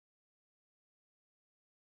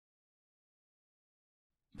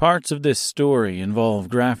Parts of this story involve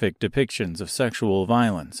graphic depictions of sexual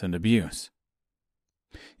violence and abuse.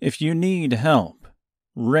 If you need help,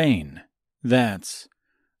 RAINN, that's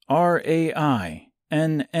RAINN,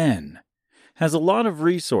 has a lot of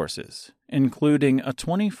resources, including a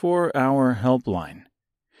 24-hour helpline.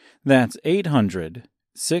 That's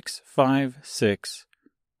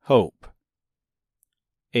 800-656-HOPE.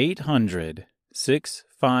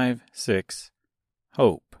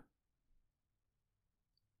 800-656-HOPE.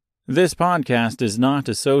 This podcast is not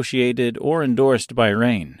associated or endorsed by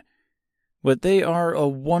RAINN, but they are a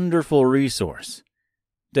wonderful resource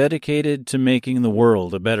dedicated to making the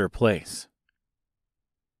world a better place.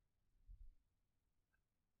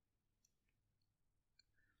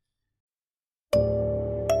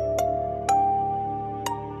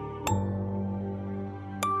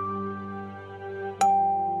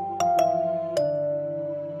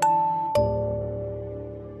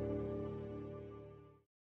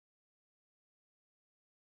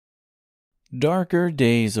 Darker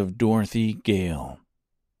Days of Dorothy Gale.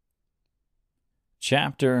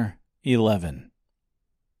 Chapter 11.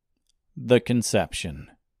 The Conception.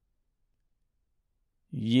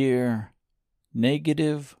 Year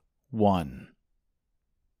 -1.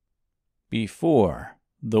 Before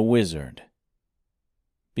the Wizard.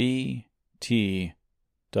 B.T.W.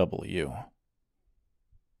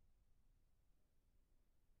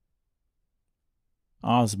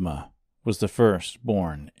 Ozma was the first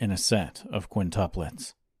born in a set of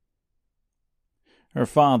quintuplets. Her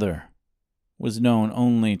father was known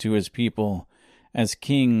only to his people as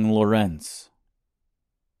King Lorenz.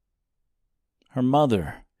 Her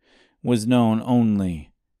mother was known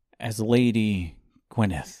only as Lady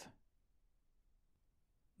Gwyneth.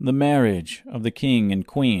 The marriage of the king and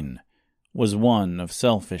queen was one of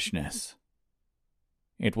selfishness.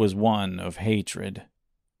 It was one of hatred.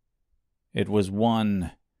 It was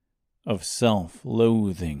one of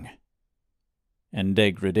self-loathing and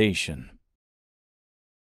degradation.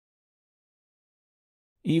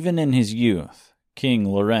 Even in his youth,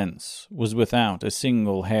 King Lorenz was without a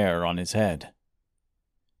single hair on his head.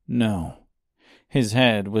 No, his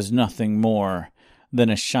head was nothing more than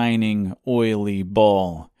a shining, oily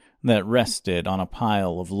ball that rested on a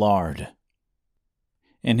pile of lard.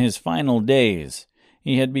 In his final days,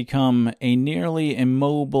 he had become a nearly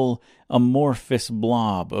immobile, amorphous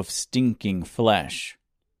blob of stinking flesh.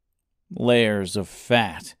 Layers of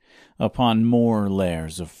fat upon more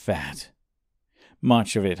layers of fat.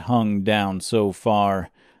 Much of it hung down so far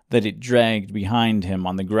that it dragged behind him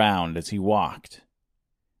on the ground as he walked,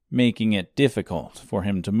 making it difficult for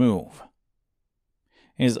him to move.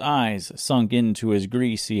 His eyes sunk into his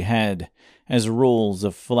greasy head as rolls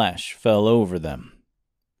of flesh fell over them.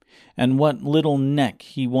 And what little neck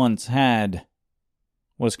he once had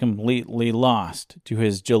was completely lost to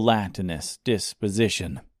his gelatinous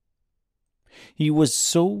disposition. He was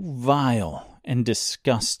so vile and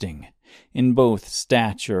disgusting in both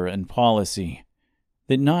stature and policy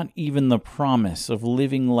that not even the promise of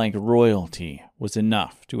living like royalty was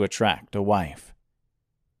enough to attract a wife.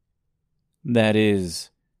 That is,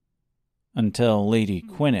 until Lady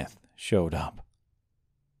Gwyneth showed up.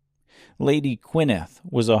 Lady Gwyneth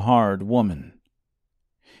was a hard woman.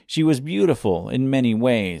 She was beautiful in many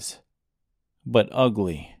ways, but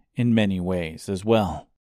ugly in many ways as well.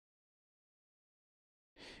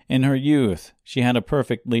 In her youth, she had a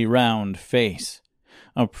perfectly round face,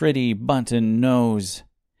 a pretty button nose,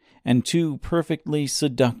 and two perfectly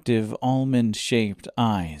seductive almond-shaped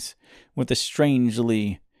eyes with a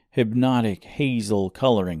strangely hypnotic hazel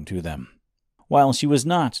coloring to them. While she was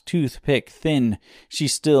not toothpick thin, she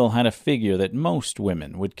still had a figure that most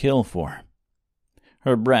women would kill for.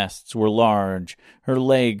 Her breasts were large, her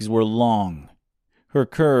legs were long, her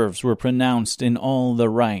curves were pronounced in all the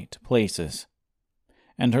right places,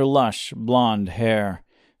 and her lush blonde hair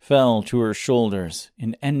fell to her shoulders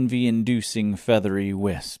in envy-inducing feathery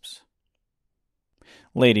wisps.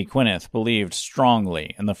 Lady Gwyneth believed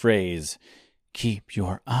strongly in the phrase, "Keep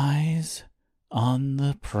your eyes on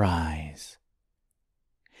the prize."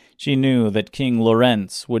 She knew that King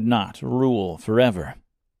Lorenz would not rule forever.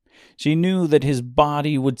 She knew that his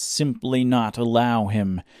body would simply not allow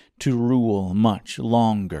him to rule much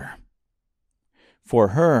longer. For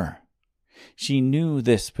her, she knew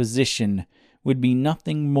this position would be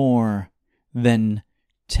nothing more than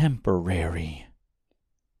temporary.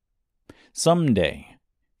 Someday,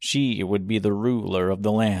 she would be the ruler of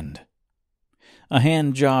the land. A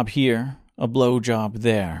hand job here, a blow job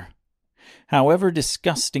there. However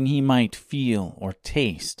disgusting he might feel or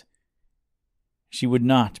taste, she would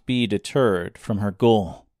not be deterred from her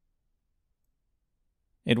goal.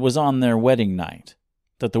 It was on their wedding night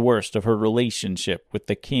that the worst of her relationship with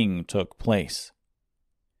the king took place,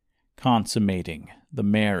 consummating the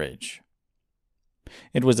marriage.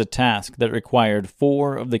 It was a task that required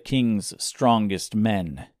 4 of the king's strongest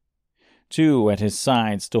men, 2 at his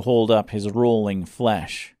sides to hold up his rolling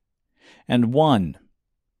flesh, and 1,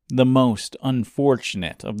 the most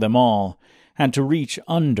unfortunate of them all, had to reach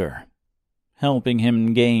under, helping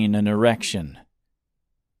him gain an erection,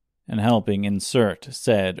 and helping insert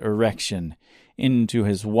said erection into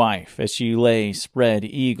his wife as she lay spread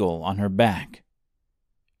eagle on her back,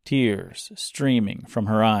 tears streaming from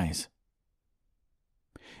her eyes.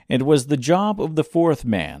 It was the job of the 4th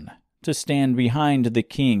man to stand behind the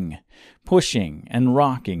king, pushing and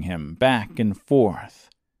rocking him back and forth,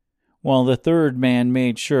 while the 3rd man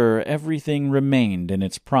made sure everything remained in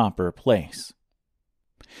its proper place.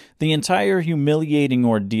 The entire humiliating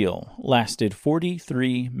ordeal lasted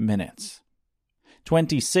 43 minutes.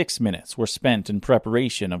 26 minutes were spent in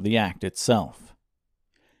preparation of the act itself.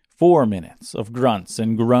 4 minutes of grunts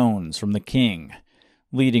and groans from the king,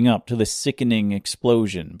 leading up to the sickening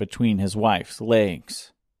explosion between his wife's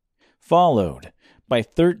legs, followed by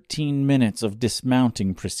 13 minutes of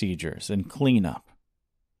dismounting procedures and cleanup.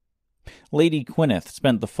 Lady Gwyneth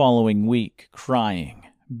spent the following week crying,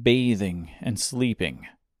 bathing, and sleeping,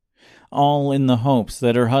 all in the hopes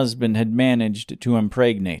that her husband had managed to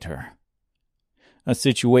impregnate her, a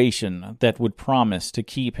situation that would promise to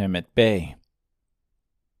keep him at bay.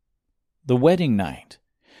 The wedding night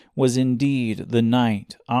was indeed the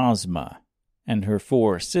night Ozma and her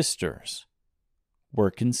 4 sisters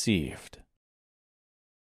were conceived.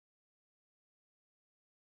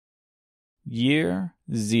 Year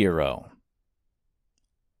 0.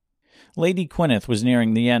 Lady Gwyneth was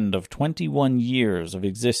nearing the end of 21 years of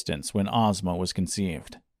existence when Ozma was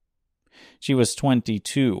conceived. She was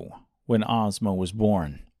 22 when Ozma was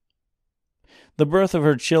born. The birth of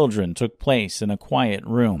her children took place in a quiet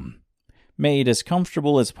room, made as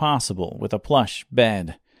comfortable as possible with a plush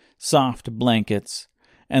bed, soft blankets,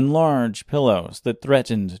 and large pillows that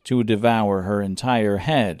threatened to devour her entire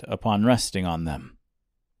head upon resting on them.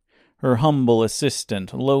 Her humble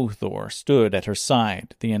assistant, Lothar, stood at her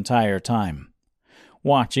side the entire time,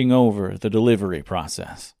 watching over the delivery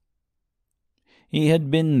process. He had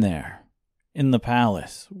been there, in the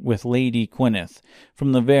palace, with Lady Gwyneth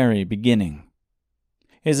from the very beginning.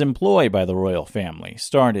 His employ by the royal family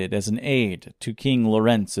started as an aide to King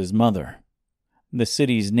Lorenz's mother, the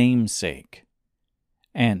city's namesake,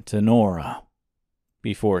 Antenora,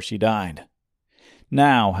 before she died.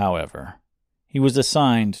 Now, however, he was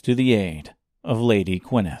assigned to the aid of Lady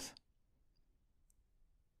Gwyneth.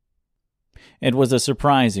 It was a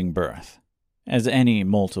surprising birth, as any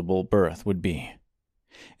multiple birth would be.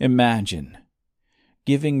 Imagine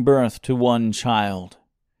giving birth to one child,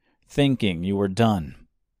 thinking you were done,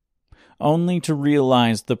 only to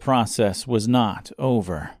realize the process was not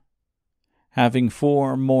over. Having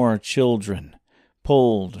 4 more children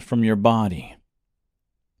pulled from your body.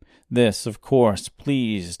 This, of course,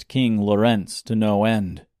 pleased King Lorenz to no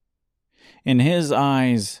end. In his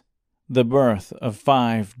eyes, the birth of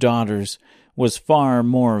 5 daughters was far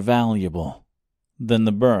more valuable than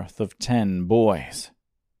the birth of 10 boys.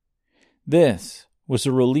 This was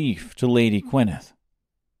a relief to Lady Gwyneth.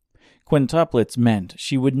 Quintuplets meant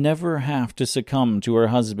she would never have to succumb to her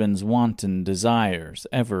husband's wanton desires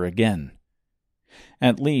ever again.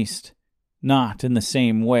 At least, not in the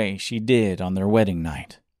same way she did on their wedding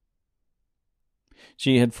night.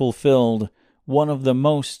 She had fulfilled one of the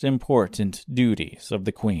most important duties of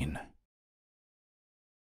the Queen.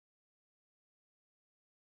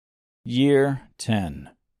 Year 10.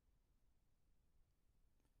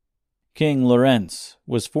 King Lorenz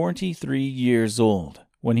was 43 years old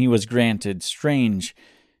when he was granted strange,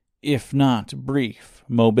 if not brief,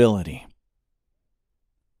 mobility.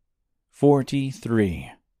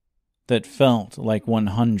 43, that felt like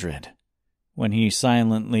 100, when he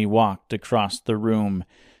silently walked across the room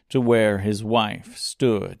to where his wife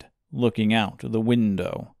stood, looking out the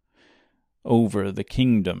window, over the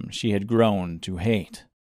kingdom she had grown to hate.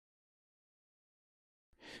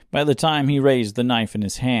 By the time he raised the knife in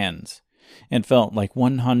his hands, it felt like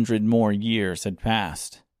 100 more years had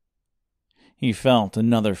passed. He felt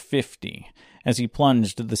another 50 as he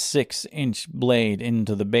plunged the 6-inch blade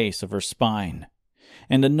into the base of her spine,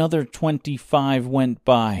 and another 25 went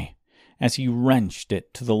by as he wrenched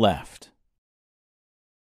it to the left.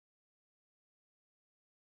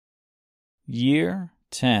 Year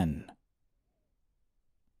 10.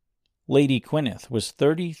 Lady Gwyneth was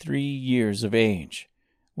 33 years of age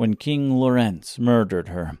when King Lorenz murdered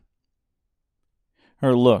her.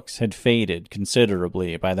 Her looks had faded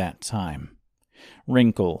considerably by that time,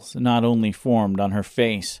 Wrinkles not only formed on her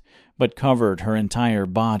face, but covered her entire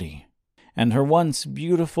body, and her once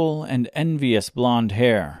beautiful and envious blonde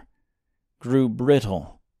hair grew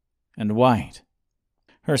brittle and white.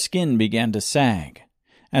 Her skin began to sag,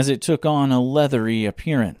 as it took on a leathery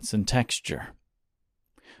appearance and texture.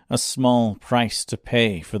 A small price to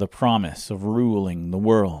pay for the promise of ruling the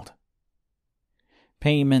world.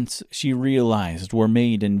 Payments she realized were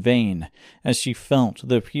made in vain as she felt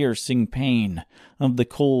the piercing pain of the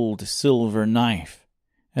cold silver knife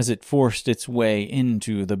as it forced its way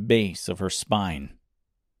into the base of her spine.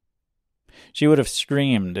 She would have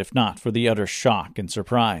screamed if not for the utter shock and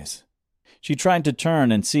surprise. She tried to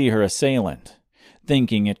turn and see her assailant,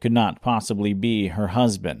 thinking it could not possibly be her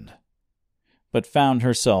husband, but found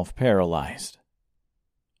herself paralyzed.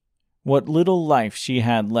 What little life she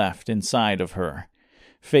had left inside of her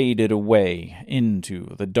faded away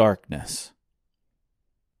into the darkness.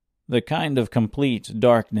 The kind of complete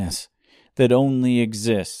darkness that only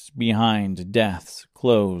exists behind death's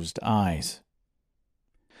closed eyes.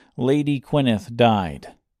 Lady Gwyneth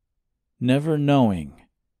died, never knowing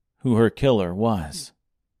who her killer was.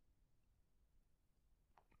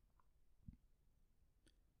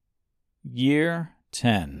 Year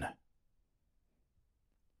 10.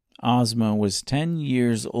 Ozma was 10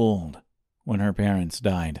 years old when her parents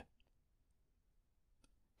died.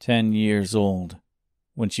 10 years old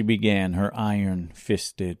when she began her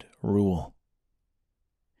iron-fisted rule.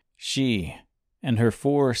 She and her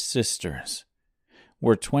 4 sisters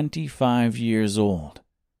were 25 years old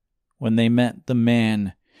when they met the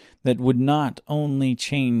man that would not only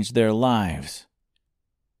change their lives,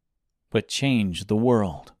 but change the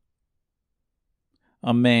world.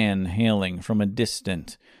 A man hailing from a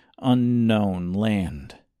distant, unknown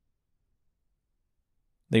land.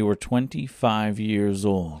 They were 25 years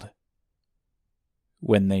old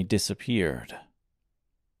when they disappeared.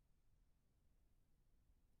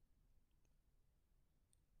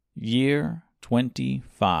 Year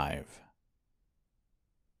 25.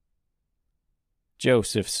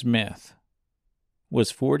 Joseph Smith was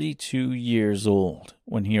 42 years old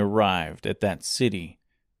when he arrived at that city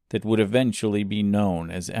that would eventually be known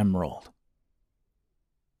as Emerald.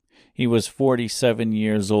 He was 47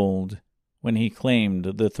 years old when he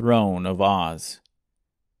claimed the throne of Oz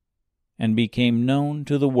and became known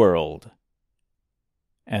to the world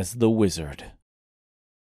as the Wizard.